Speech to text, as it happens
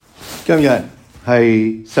今日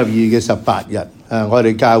係12月18日，我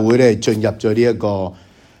哋教會咧進入咗呢一個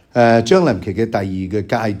將臨期嘅第二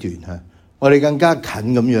個階段，我哋更加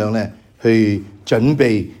近咁樣咧去準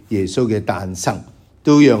備耶穌嘅誕生，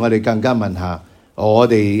都讓我哋更加問下我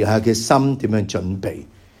哋嘅心點樣準備。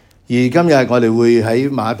而今日我哋會喺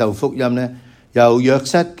馬竇福音咧，由約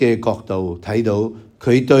瑟嘅角度睇到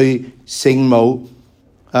佢對聖母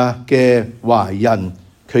嘅懷孕，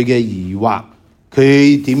佢嘅疑惑，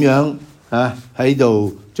佢點樣喺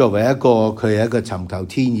度作為佢係一個尋求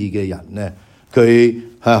天意嘅人咧，佢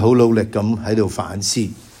好努力咁喺度反思，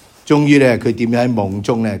終於咧佢點樣喺夢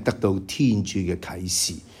中咧得到天主嘅啟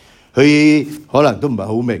示，佢可能都唔係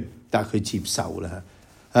好明，但係佢接受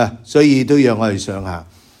啦，所以都讓我哋想下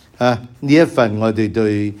呢一份我哋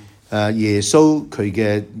對耶穌佢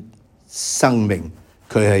嘅生命，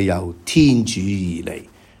佢係由天主而嚟，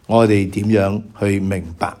我哋點樣去明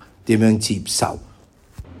白，點樣接受。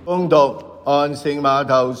恭讀按聖馬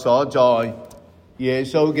竇所載耶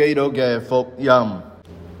穌基督嘅福音。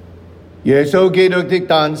耶穌基督的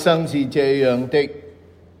誕生是這樣的：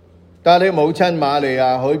他的母親瑪利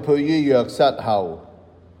亞許配於約瑟後，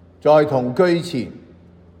在同居前，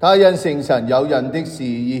她因聖神有孕的事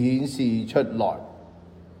已顯示出來。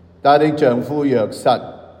她的丈夫約瑟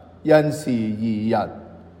因是義人，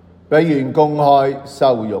不願公開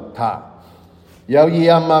羞辱她，有意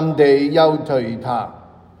暗暗地休退她。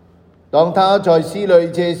當他在思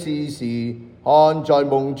慮這事時，看在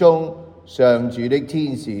夢中上主的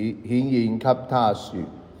天使顯現給他說：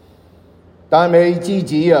但美之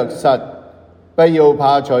子約瑟，不要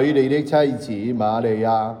怕娶你的妻子瑪利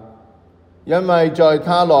亞，因為在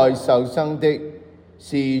她內受生的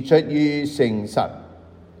是出於聖神。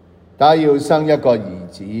他要生一個兒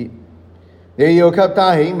子，你要給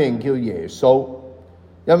他起名叫耶穌，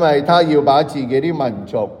因為他要把自己的民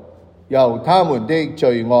族由他們的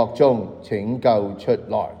罪惡中拯救出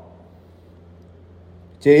來。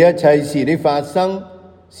這一切事的發生，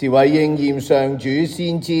是為應驗上主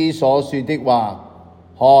先知所說的話。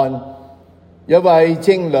看，一位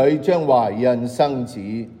貞女將懷孕生子，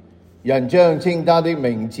人將稱他的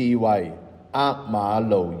名字為厄馬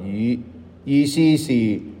奴耳，意思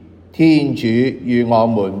是天主與我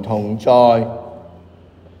們同在。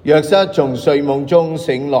約瑟從睡夢中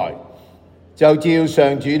醒來，就照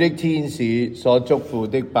上主的天使所囑咐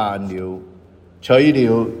的辦了，娶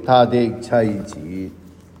了他的妻子。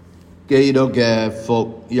基督嘅福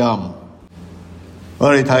音，我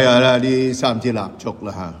哋睇下啦，呢三支蠟燭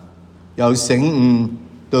啦，由醒悟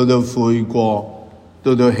到悔過，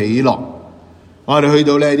到喜樂。我哋去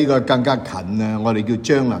到呢個更加近啊，我哋叫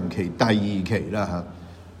將臨期第二期啦，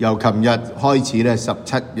由琴日開始咧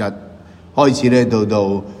17日開始咧，到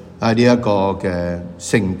呢一個嘅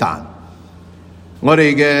聖誕。我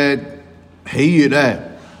哋嘅喜悅咧，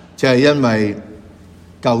就係因為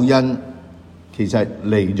救恩其實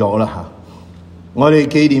嚟咗啦。我哋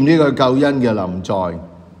紀念呢個救恩嘅臨在，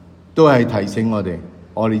都係提醒我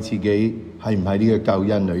哋自己係唔喺呢個救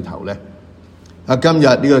恩裏頭咧。今日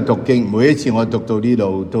呢個讀經，每一次我讀到呢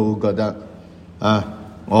度都覺得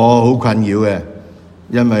我好困擾嘅，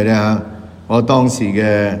因為咧我當時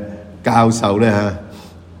嘅教授咧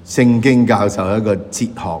聖經教授係一個哲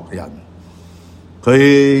學人。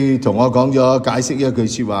佢同我講咗解釋一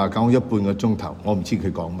句說話，講咗半個鐘頭，我唔知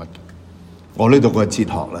佢講乜。我呢讀過哲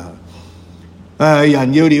學啦，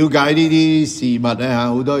人要了解呢啲事物咧，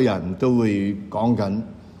好多人都會講緊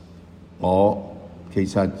我其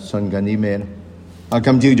實信緊啲咩咧？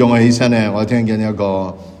今朝早我起身咧，我聽緊一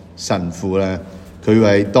個神父咧，佢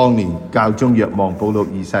為當年教宗若望保祿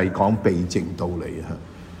二世講避靜道理，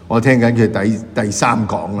我聽緊佢第三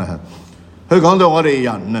講啦。佢講到我哋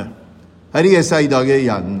人喺呢個世代嘅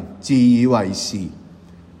人自以為是，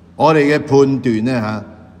我哋嘅判斷咧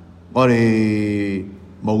我哋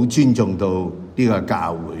冇尊重到呢個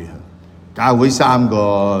教會。教會三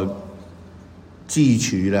個支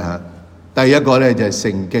柱啦，第一個咧就係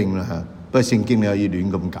聖經啦，不過聖經你可以亂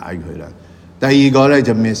咁解佢啦。第二個咧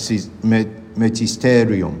就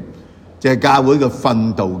Magisterium， 就係教會嘅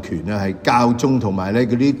訓導權啦，係教宗同埋咧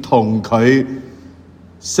嗰啲同佢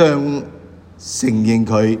相承認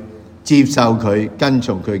佢、接受佢、跟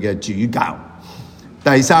從佢嘅主教。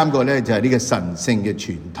第三個咧就係呢個神聖嘅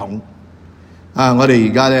傳統。我哋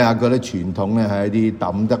而家咧覺得傳統咧係一啲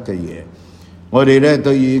抌得嘅嘢。我哋咧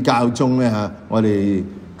對於教宗咧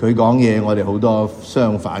佢講嘢，我哋好多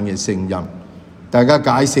相反嘅聲音。大家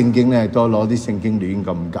解聖經咧多攞啲聖經亂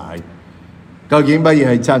咁解，究竟乜嘢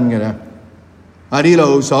係真嘅咧？呢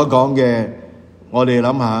度所講嘅，我哋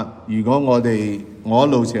諗下，如果我一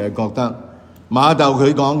路成日覺得馬竇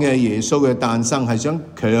佢講嘅耶穌嘅誕生係想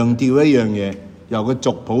強調一樣嘢，由個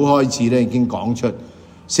族譜開始咧已經講出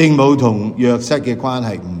聖母同約瑟嘅關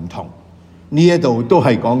係唔同，呢一度都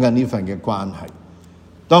係講緊呢份嘅關係。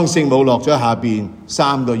當聖母落咗下邊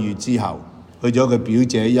3個月之後，去咗佢表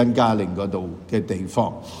姐恩加令嗰度嘅地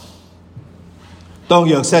方。當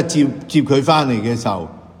約瑟接佢翻嚟嘅時候，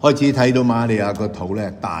開始睇到瑪利亞個肚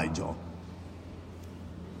咧大咗，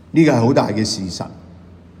呢個係好大嘅事實，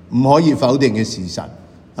唔可以否定嘅事實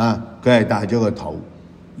啊！佢係大咗個肚，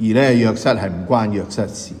而咧約瑟係唔關約瑟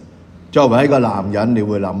事。作為一個男人，你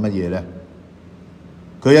會諗乜嘢咧？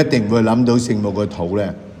佢一定會諗到聖母個肚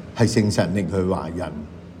咧係聖神令佢懷孕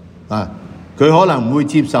啊！佢可能唔會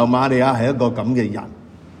接受瑪利亞係一個咁嘅人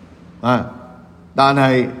啊，但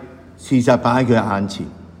係事實擺喺佢眼前。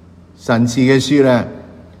神視嘅書咧，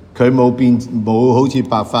佢冇好似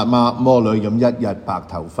白髮魔女咁一日白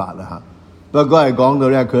頭髮啦嚇。不過係講到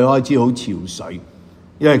咧，佢開始好憔悴，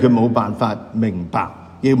因為佢冇辦法明白，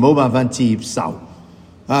亦冇辦法接受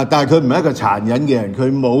啊。但係佢唔係一個殘忍嘅人，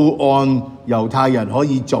佢冇按猶太人可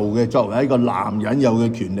以做嘅，作為一個男人有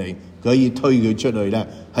嘅權利，佢可以推佢出去咧，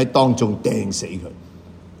喺當眾掟死佢。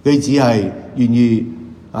佢只係願意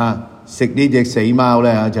食呢隻死貓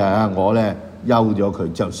咧，就係我咧休咗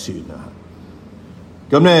佢就算啦。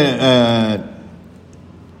咁咧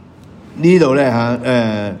呢度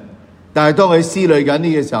咧但係當佢思慮緊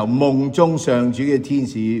呢個時候，夢中上主嘅天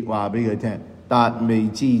使話俾佢聽，達味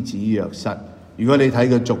之子約瑟。如果你睇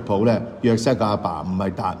個族譜咧，約瑟嘅阿爸唔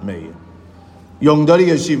係達味，用咗呢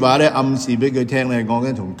句説話咧，暗示俾佢聽咧，講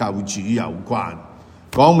緊同救主有關，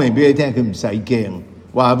講明俾佢聽，佢唔使驚，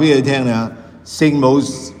話俾佢聽啊，聖母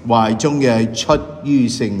懷中嘅係出於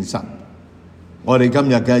聖神。我哋今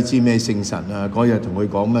日梗係知咩聖神啊？嗰日同佢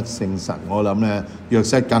講乜聖神，我諗咧約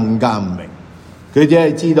瑟更加唔明，佢只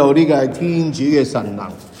係知道呢個係天主嘅神能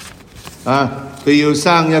啊！佢要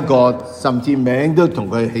生一個，甚至名都同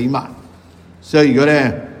佢起埋。所以如果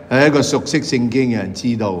咧係一個熟悉聖經嘅人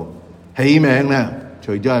知道，起名咧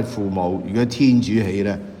除咗係父母，如果天主起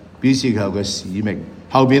咧，表示佢有個使命。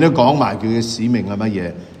後邊都講埋佢嘅使命係乜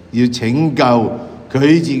嘢？要拯救佢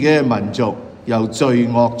自己嘅民族由罪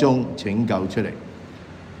惡中拯救出嚟。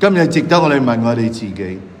今日值得我哋問我哋自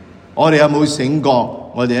己，我哋有冇醒覺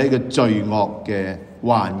我哋喺一個罪惡嘅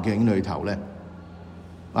環境裏頭咧？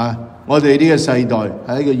我哋呢個世代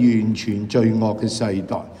係一個完全罪惡嘅世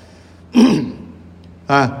代。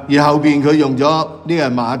而後邊佢用咗呢個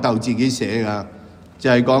馬竇自己寫噶，就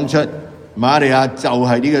係講出瑪利亞就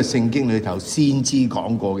係呢個聖經裏頭先知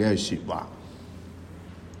講過嘅一句說話。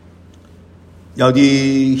有啲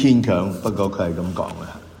牽強，不過佢係咁講嘅。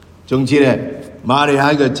總之咧，瑪利亞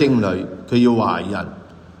係一個貞女，佢要懷孕，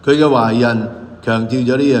佢嘅懷孕強調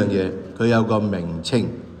咗呢樣嘢，佢有個名稱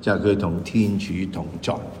就係佢同天主同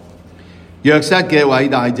在。約瑟嘅偉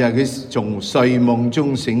大就係佢從睡夢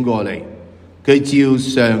中醒過嚟，佢照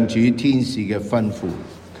上主天使嘅吩咐，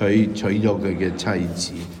佢娶咗佢嘅妻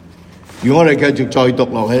子。如果我哋繼續再讀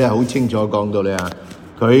落去咧，好清楚講到咧，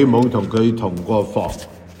佢冇同佢同過房，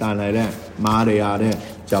但係咧瑪利亞咧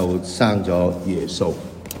就生咗耶穌。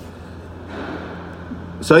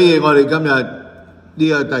所以我哋今日呢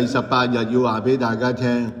個第18日要話俾大家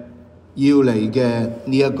聽，要嚟嘅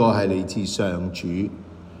呢一個係嚟自上主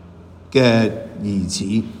嘅兒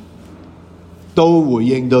子，都回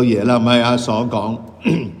應到耶肋米亞所講，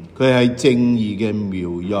佢係正義嘅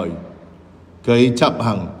苗裔，佢執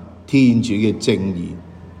行天主嘅正義。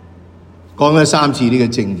講咗3次呢個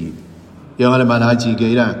正義，讓我哋問下自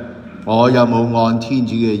己咧，我有冇按天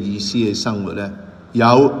主嘅意思去生活咧？有，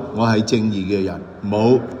我係正義嘅人；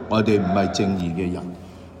冇，我哋唔係正義嘅人。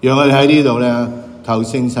讓我哋喺呢度咧，求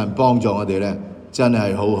聖神幫助我哋咧，真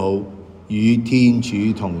係好好與天主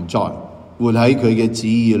同在，活喺佢嘅旨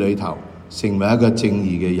意裏頭，成為一個正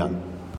義嘅人。